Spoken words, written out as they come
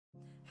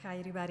Hi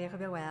everybody, I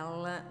hope you're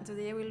well.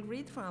 Today I will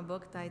read from a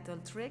book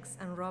titled Trix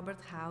Robert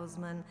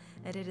Haussmann,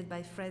 edited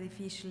by Fredi,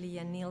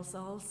 Fischli and Niels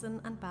Olsen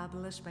and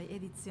published by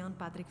Editions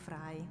Patrick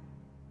Frey.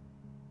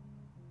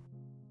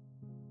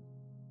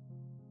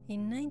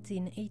 In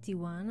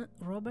 1981,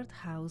 Robert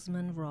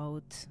Haussmann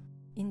wrote,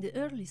 "In the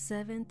early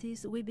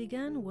 70s, we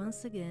began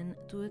once again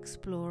to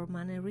explore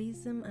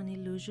mannerism and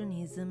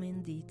illusionism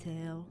in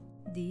detail.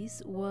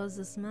 This was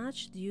as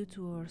much due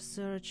to our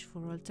search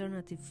for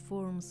alternative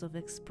forms of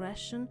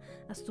expression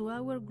as to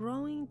our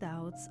growing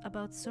doubts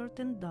about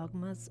certain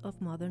dogmas of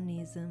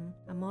modernism,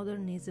 a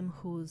modernism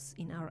whose,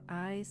 in our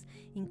eyes,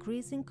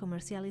 increasing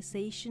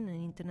commercialization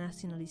and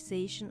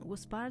internationalization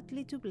was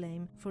partly to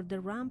blame for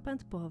the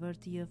rampant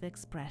poverty of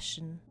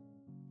expression."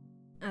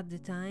 At the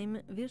time,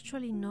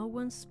 virtually no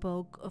one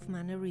spoke of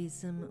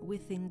mannerism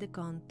within the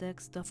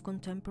context of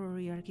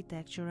contemporary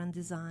architecture and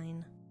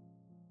design.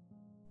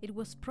 It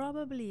was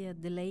probably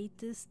at the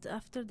latest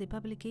after the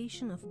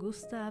publication of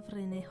Gustav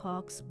René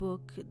Hoch's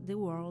book The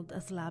World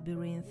as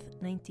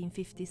Labyrinth,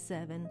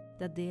 1957,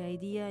 that the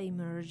idea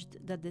emerged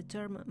that the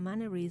term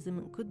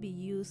mannerism could be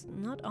used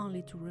not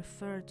only to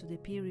refer to the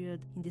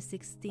period in the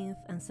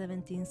 16th and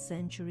 17th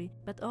century,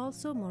 but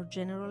also more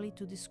generally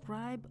to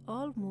describe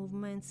all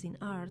movements in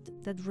art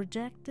that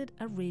rejected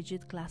a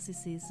rigid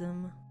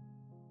classicism.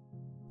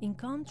 In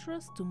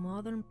contrast to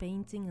modern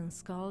painting and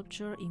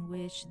sculpture, in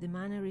which the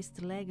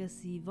Mannerist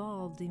legacy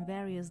evolved in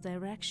various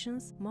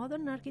directions,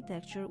 modern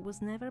architecture was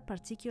never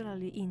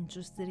particularly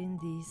interested in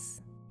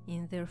this.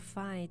 In their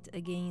fight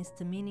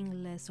against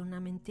meaningless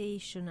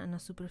ornamentation and a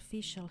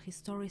superficial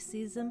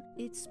historicism,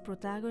 its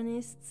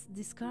protagonists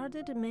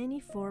discarded many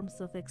forms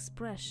of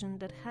expression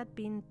that had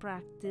been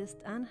practiced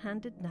and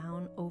handed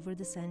down over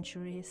the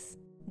centuries.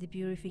 The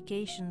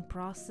purification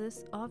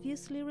process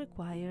obviously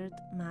required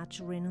much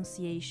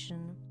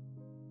renunciation.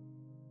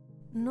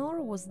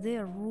 Nor was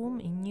there room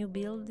in new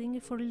building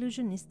for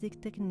illusionistic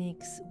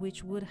techniques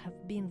which would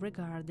have been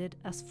regarded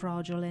as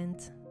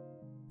fraudulent.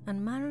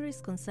 And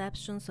Mannerist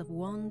conceptions of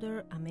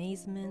wonder,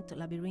 amazement,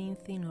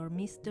 labyrinthine or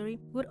mystery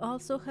would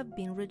also have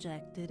been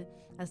rejected,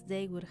 as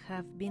they would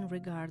have been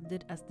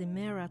regarded as the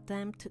mere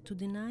attempt to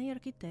deny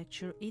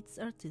architecture its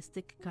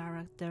artistic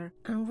character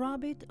and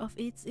rob it of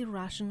its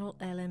irrational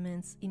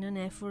elements in an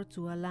effort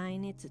to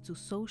align it to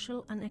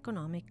social and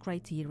economic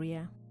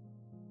criteria.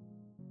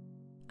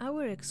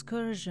 Our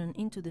excursion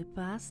into the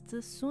past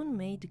soon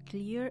made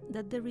clear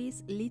that there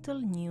is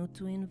little new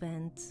to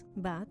invent,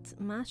 but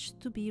much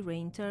to be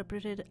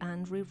reinterpreted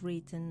and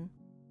rewritten.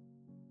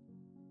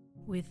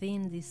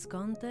 Within this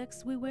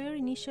context, we were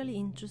initially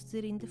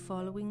interested in the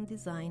following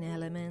design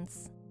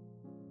elements: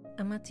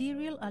 a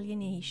material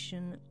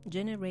alienation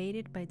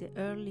generated by the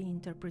early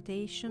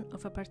interpretation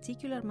of a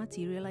particular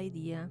material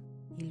idea,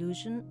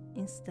 illusion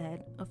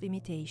instead of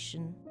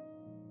imitation.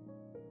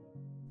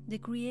 The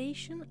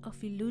creation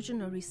of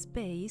illusionary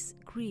space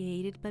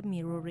created by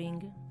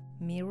mirroring.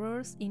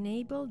 Mirrors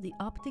enable the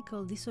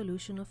optical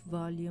dissolution of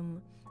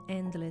volume,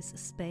 endless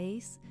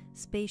space,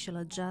 spatial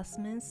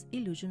adjustments,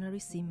 illusionary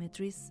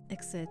symmetries,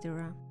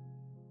 etc.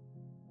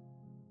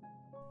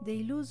 The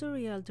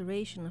illusory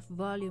alteration of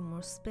volume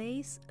or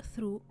space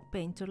through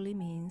painterly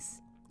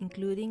means,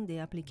 including the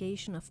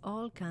application of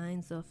all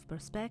kinds of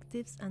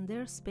perspectives and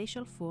their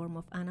spatial form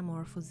of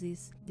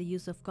anamorphosis, the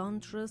use of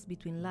contrast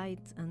between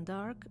light and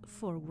dark,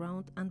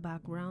 foreground and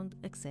background,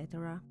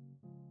 etc.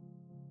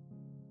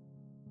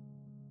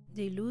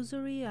 The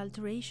illusory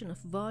alteration of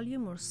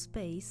volume or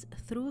space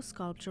through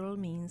sculptural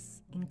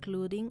means,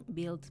 including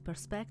built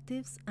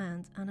perspectives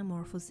and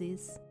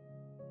anamorphosis.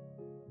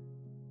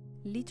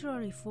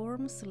 Literary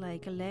forms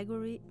like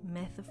allegory,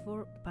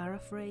 metaphor,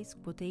 paraphrase,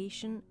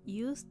 quotation,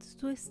 used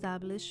to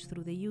establish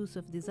through the use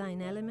of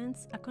design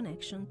elements a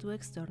connection to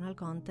external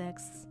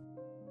contexts.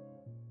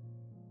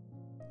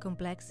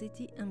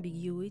 Complexity,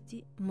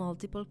 ambiguity,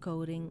 multiple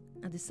coding,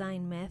 a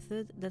design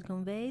method that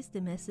conveys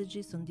the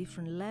messages on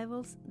different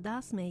levels,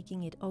 thus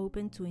making it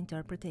open to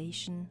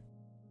interpretation.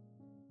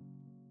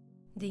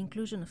 The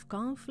inclusion of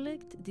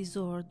conflict,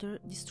 disorder,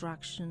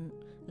 destruction,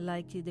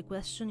 like the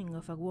questioning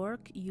of a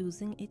work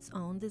using its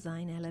own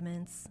design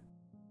elements.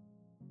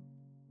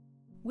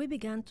 We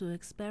began to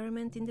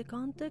experiment in the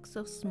context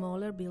of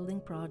smaller building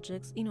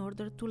projects in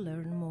order to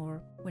learn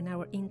more. When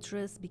our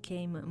interests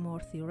became more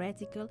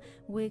theoretical,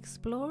 we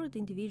explored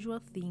individual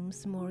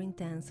themes more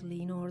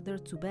intensely in order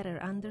to better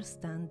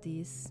understand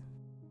this.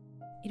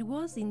 It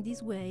was in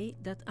this way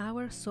that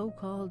our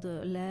so-called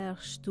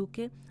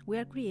Lehrstücke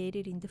were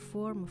created in the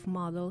form of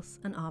models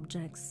and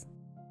objects.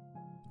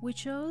 We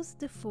chose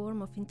the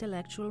form of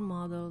intellectual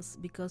models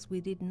because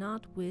we did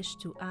not wish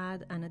to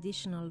add an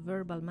additional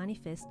verbal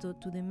manifesto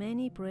to the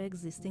many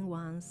pre-existing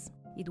ones.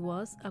 It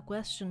was a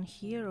question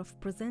here of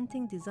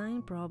presenting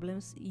design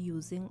problems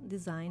using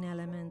design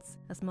elements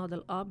as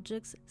model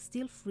objects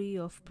still free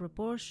of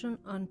proportion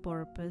and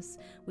purpose,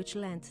 which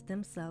lent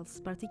themselves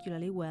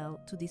particularly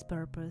well to this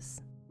purpose.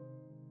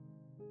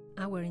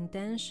 Our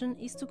intention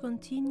is to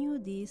continue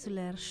these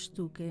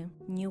Lehrstücke.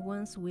 New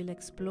ones will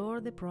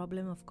explore the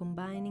problem of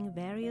combining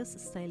various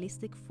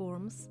stylistic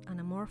forms,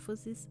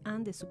 anamorphosis,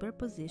 and the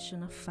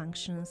superposition of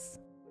functions.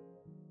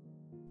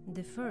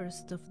 The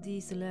first of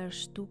these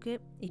Lehrstücke,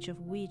 each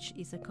of which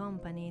is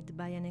accompanied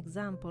by an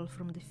example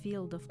from the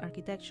field of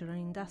architecture and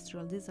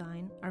industrial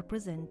design, are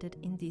presented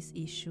in this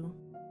issue.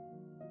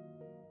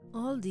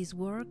 All these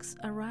works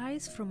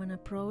arise from an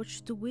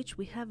approach to which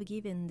we have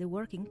given the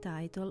working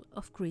title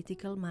of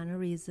critical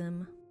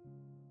mannerism.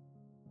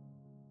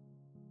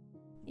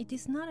 It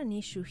is not an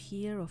issue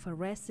here of a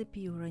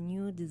recipe or a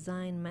new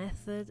design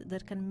method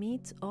that can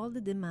meet all the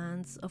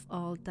demands of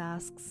all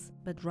tasks,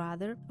 but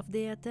rather of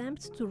the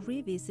attempt to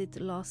revisit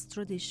lost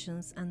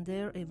traditions and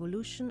their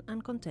evolution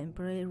and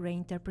contemporary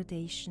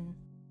reinterpretation.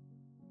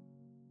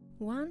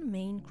 One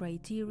main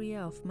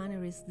criteria of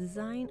mannerist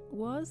design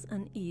was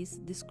and is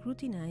the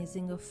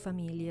scrutinizing of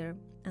familiar,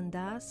 and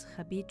thus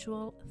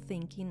habitual,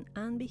 thinking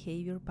and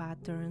behavior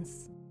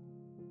patterns.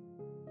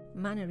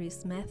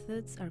 Mannerist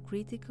methods are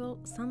critical,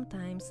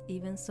 sometimes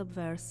even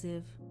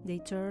subversive. They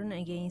turn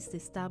against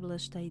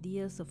established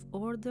ideas of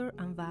order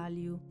and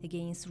value,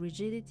 against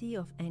rigidity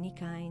of any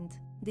kind.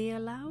 They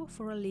allow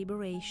for a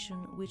liberation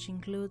which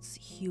includes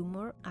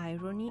humor,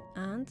 irony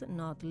and,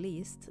 not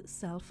least,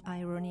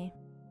 self-irony.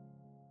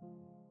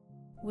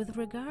 With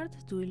regard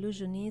to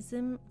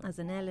illusionism as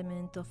an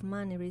element of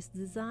mannerist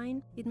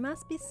design, it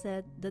must be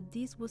said that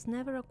this was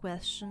never a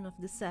question of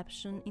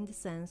deception in the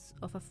sense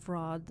of a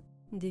fraud.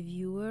 The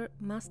viewer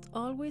must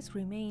always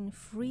remain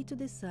free to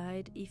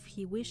decide if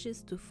he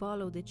wishes to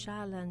follow the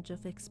challenge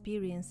of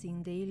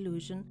experiencing the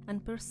illusion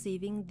and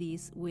perceiving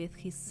this with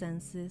his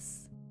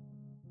senses.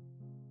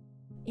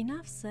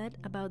 Enough said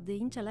about the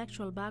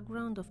intellectual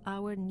background of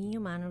our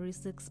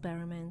neo-mannerist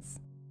experiments.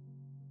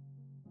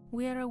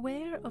 We are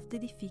aware of the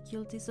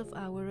difficulties of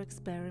our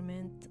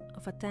experiment,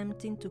 of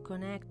attempting to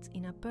connect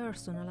in a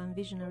personal and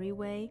visionary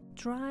way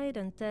tried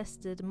and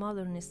tested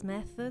modernist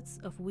methods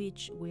of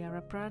which we are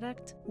a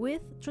product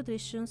with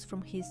traditions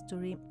from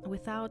history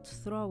without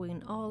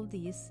throwing all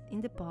this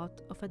in the pot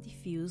of a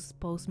diffuse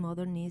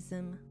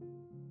postmodernism.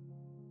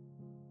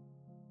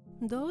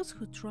 Those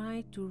who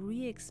try to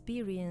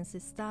re-experience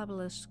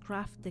established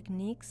craft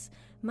techniques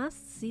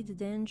must see the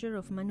danger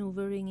of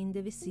maneuvering in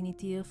the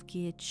vicinity of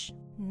kitsch.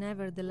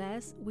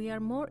 Nevertheless, we are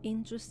more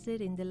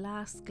interested in the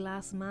last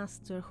glass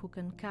master who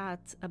can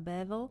cut a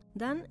bevel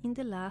than in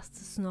the last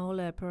snow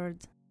leopard.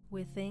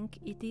 We think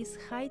it is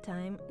high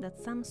time that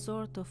some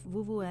sort of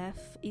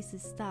WWF is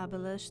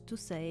established to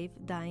save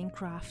dying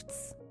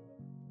crafts.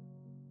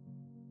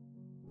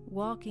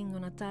 Walking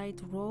on a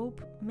tight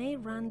rope may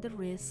run the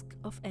risk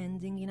of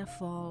ending in a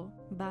fall,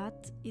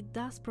 but it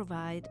does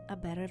provide a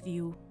better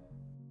view.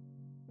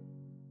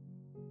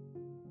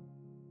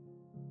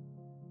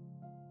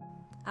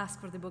 Ask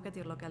for the book at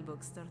your local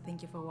bookstore.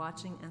 Thank you for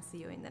watching and see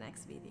you in the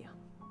next video.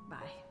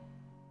 Bye.